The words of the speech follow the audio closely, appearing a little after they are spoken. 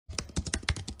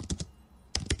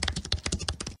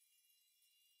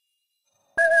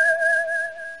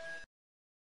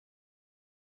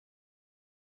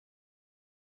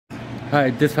Hi,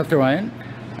 this is Pastor Ryan.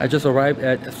 I just arrived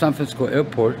at San Francisco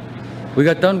Airport. We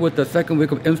got done with the second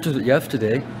week of Institute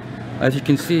yesterday. As you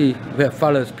can see, we have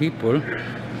far less people.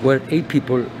 We're at 8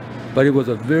 people, but it was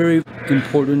a very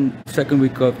important second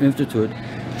week of Institute,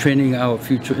 training our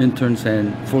future interns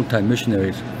and full-time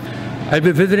missionaries. I'll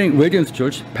be visiting Radiance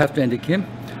Church, Pastor Andy Kim.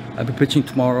 I'll be preaching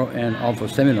tomorrow and also a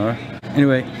seminar.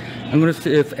 Anyway, I'm going to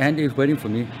see if Andy is waiting for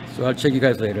me, so I'll check you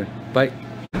guys later. Bye.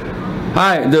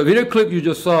 Hi, the video clip you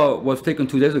just saw was taken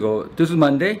 2 days ago. This is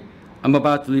Monday. I'm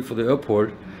about to leave for the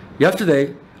airport.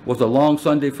 Yesterday was a long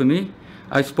Sunday for me.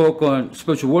 I spoke on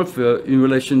spiritual warfare in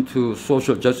relation to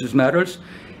social justice matters,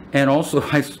 and also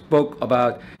I spoke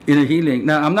about inner healing.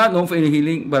 Now, I'm not known for inner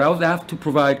healing, but I was asked to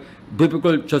provide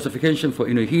biblical justification for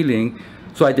inner healing,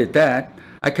 so I did that.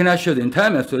 I cannot share the entire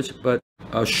message, but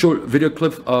a short video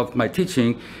clip of my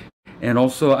teaching, and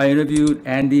also I interviewed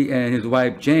Andy and his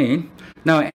wife Jane.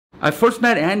 Now, I first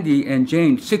met Andy and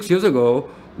Jane 6 years ago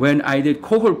when I did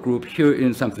cohort group here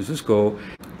in San Francisco,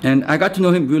 and I got to know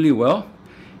him really well.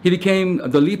 He became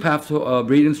the lead pastor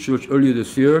of Radiance Church earlier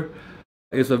this year.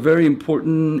 It's a very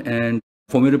important and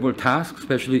formidable task,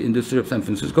 especially in the city of San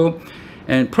Francisco.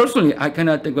 And personally, I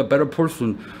cannot think of a better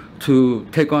person to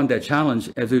take on that challenge,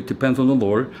 as it depends on the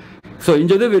Lord. So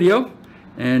enjoy the video,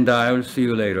 and I will see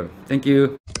you later. Thank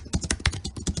you.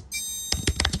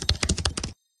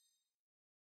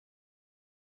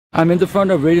 I'm in the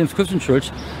front of Radiance Christian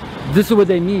Church. This is where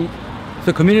they meet. It's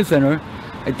a community center.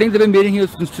 I think they've been meeting here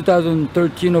since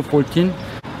 2013 or 14.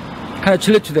 Kind of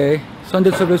chilly today.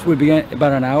 Sunday service will begin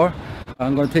about an hour.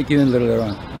 I'm going to take you in a little later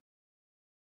on.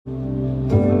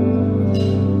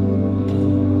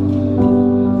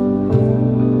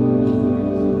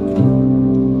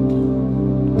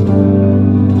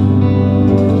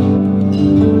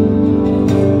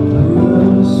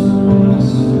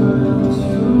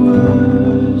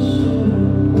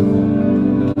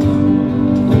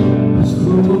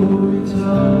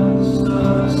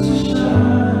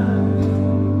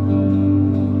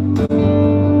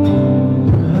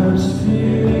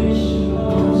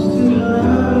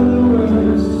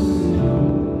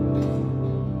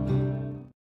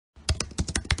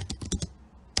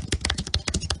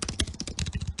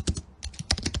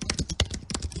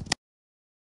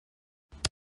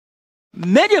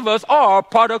 Many of us are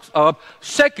products of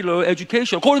secular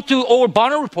education. According to old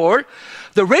Barna report,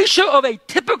 the ratio of a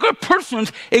typical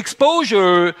person's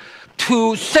exposure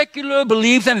to secular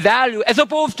beliefs and values as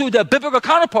opposed to the biblical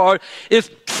counterpart is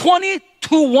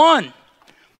 20-1.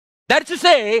 That is to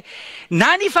say,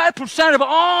 95% of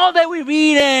all that we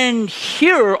read and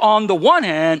hear on the one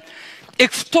hand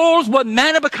extols what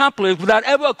man have accomplished without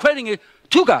ever accrediting it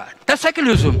to God. That's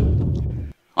secularism.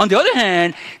 On the other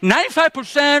hand,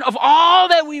 95% of all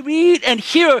that we read and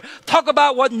hear talk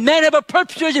about what men have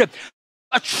perpetrated,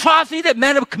 atrocity that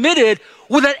men have committed,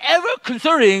 without ever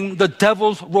considering the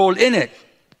devil's role in it.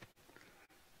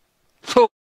 So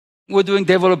we're doing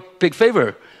devil a big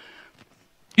favor.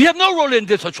 You have no role in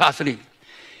this atrocity.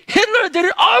 Hitler did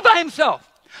it all by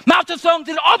himself. Mao Zedong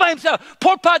did it all by himself.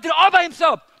 Pol Pot did it all by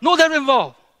himself. No devil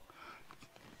involved.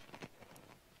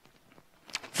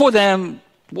 For them,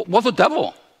 what's the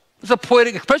devil? It's a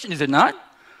poetic expression, is it not?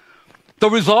 The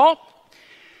result?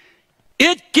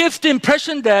 It gives the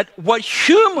impression that what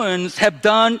humans have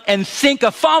done and think are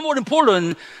far more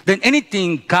important than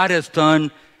anything God has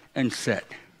done and said.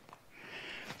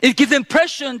 It gives the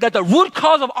impression that the root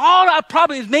cause of all our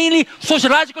problems is mainly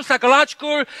sociological,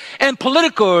 psychological, and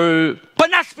political, but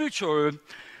not spiritual.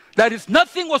 That is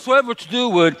nothing whatsoever to do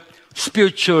with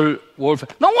spiritual warfare.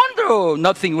 No wonder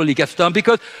nothing really gets done,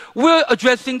 because we're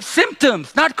addressing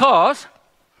symptoms, not cause.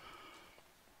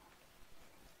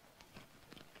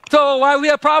 So why we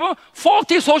have a problem?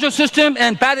 Faulty social system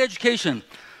and bad education.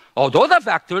 Oh, those are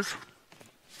factors.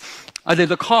 Are they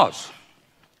the cause?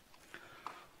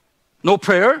 No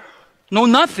prayer, no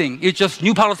nothing. It's just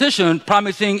new politicians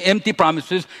promising empty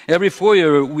promises. Every 4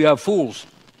 years we are fools.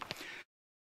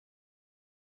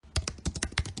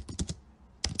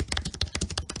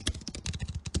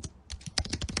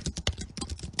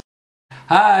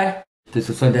 Hi, this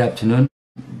is Sunday afternoon.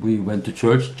 We went to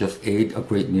church, just ate a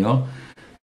great meal.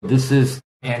 This is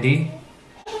Andy.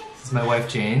 This is my wife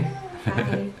Jane.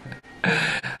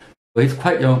 Well, he's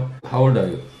quite young. How old are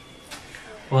you?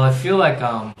 Well, I feel like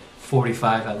I'm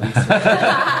 45 at least.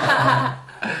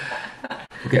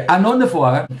 Okay, I've known you for a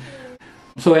while.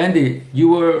 So Andy, you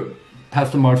were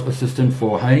Pastor Mark's assistant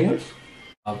for how many years?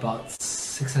 About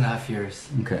 6.5 years.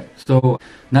 Okay, so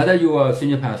now that you are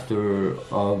senior pastor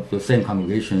of the same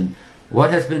congregation, what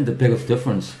has been the biggest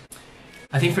difference?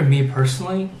 I think for me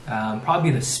personally, probably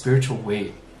the spiritual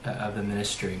weight of the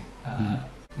ministry.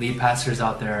 lead pastors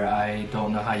out there, I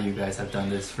don't know how you guys have done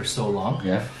this for so long.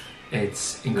 Yeah.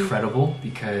 It's incredible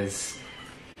because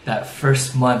that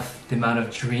first month, the amount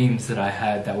of dreams that I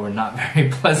had that were not very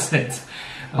pleasant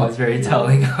was very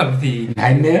telling of the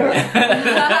nightmare.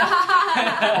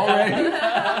 Already.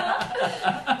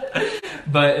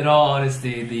 But in all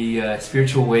honesty, the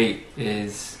spiritual weight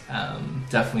is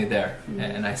definitely there,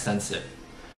 and I sense it.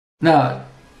 Now,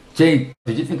 Jane,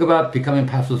 did you think about becoming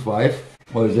pastor's wife,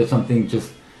 or is it something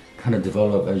just kind of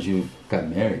developed as you got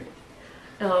married?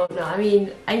 Oh, no, I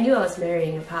mean, I knew I was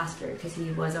marrying a pastor because he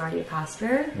was already a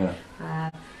pastor. Yeah.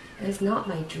 It's not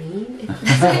my dream, if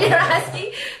that's what you're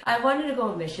asking. I wanted to go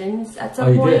on missions at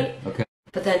some point. Did? Okay.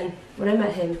 But then when I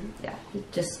met him, yeah,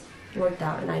 it just worked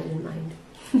out and I didn't mind.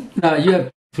 Now, you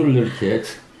have 2 little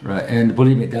kids, right? And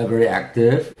believe me, they're very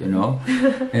active, you know.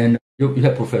 And you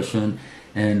have profession,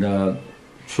 and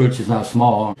church is not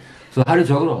small. So how do you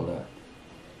juggle all that?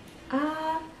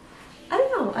 I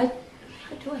don't know.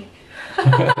 How do I?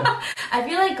 I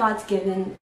feel like God's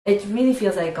given, it really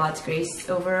feels like God's grace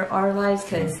over our lives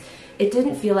because it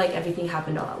didn't feel like everything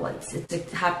happened all at once. It's like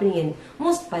happening in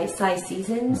almost bite-sized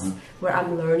seasons where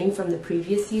I'm learning from the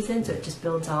previous season, so it just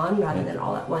builds on rather than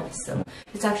all at once. So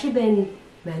it's actually been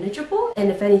manageable,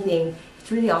 and if anything,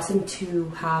 it's really awesome to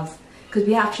have, because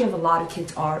we actually have a lot of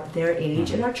kids their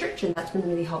age in our church, and that's been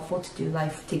really helpful to do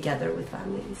life together with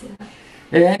families. Yeah.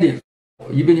 Hey Andy,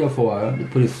 you've been here for a while, you're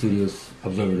pretty studious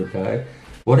observative guy.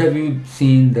 What have you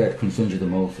seen that concerns you the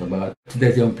most about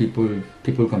today's young people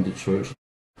come to church?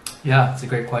 Yeah, it's a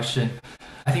great question.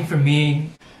 I think for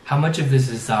me, how much of this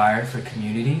desire for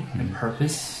community and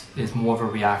purpose is more of a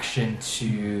reaction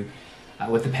to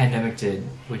what the pandemic did,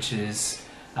 which is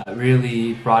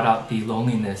really brought out the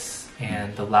loneliness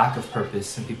and the lack of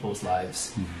purpose in people's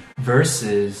lives,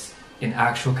 versus an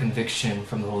actual conviction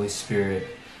from the Holy Spirit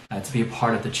to be a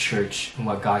part of the church and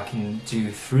what God can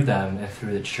do through them and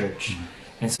through the church.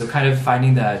 And so kind of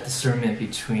finding that discernment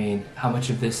between how much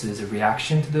of this is a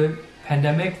reaction to the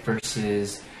pandemic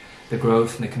versus the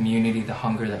growth in the community, the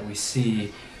hunger that we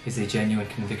see is a genuine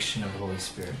conviction of the Holy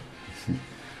Spirit.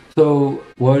 So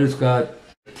what is God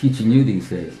teaching you these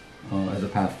days as a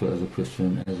pastor, as a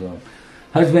Christian, as a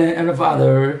husband and a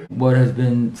father? What has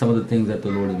been some of the things that the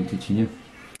Lord has been teaching you?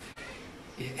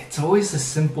 It's always the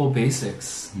simple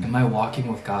basics. Am I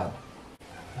walking with God?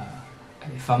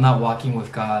 If I'm not walking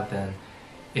with God, then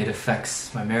it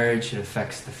affects my marriage, it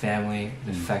affects the family,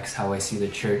 it affects how I see the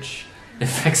church, it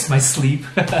affects my sleep.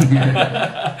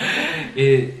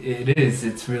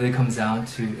 It really comes down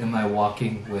to, am I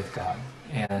walking with God?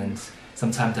 And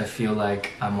sometimes I feel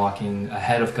like I'm walking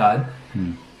ahead of God,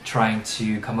 trying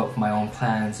to come up with my own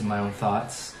plans and my own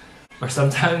thoughts. Or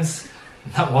sometimes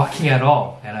I'm not walking at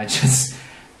all, and I just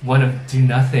want to do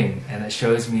nothing, and it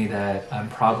shows me that I'm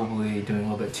probably doing a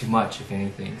little bit too much, if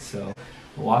anything. So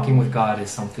walking with God is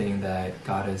something that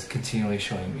God is continually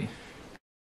showing me.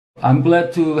 I'm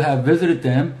glad to have visited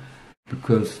them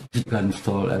because he got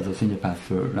installed as a senior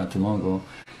pastor not too long ago.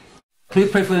 Please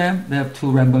pray for them. They have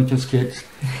 2 rambunctious kids,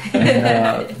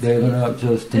 and they're gonna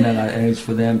just demand our energy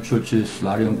for them. Churches, a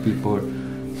lot of young people.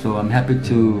 So I'm happy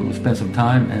to spend some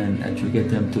time and actually get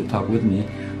them to talk with me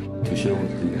to share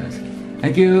with you guys.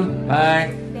 Thank you.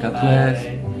 Bye. God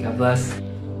bless. God bless.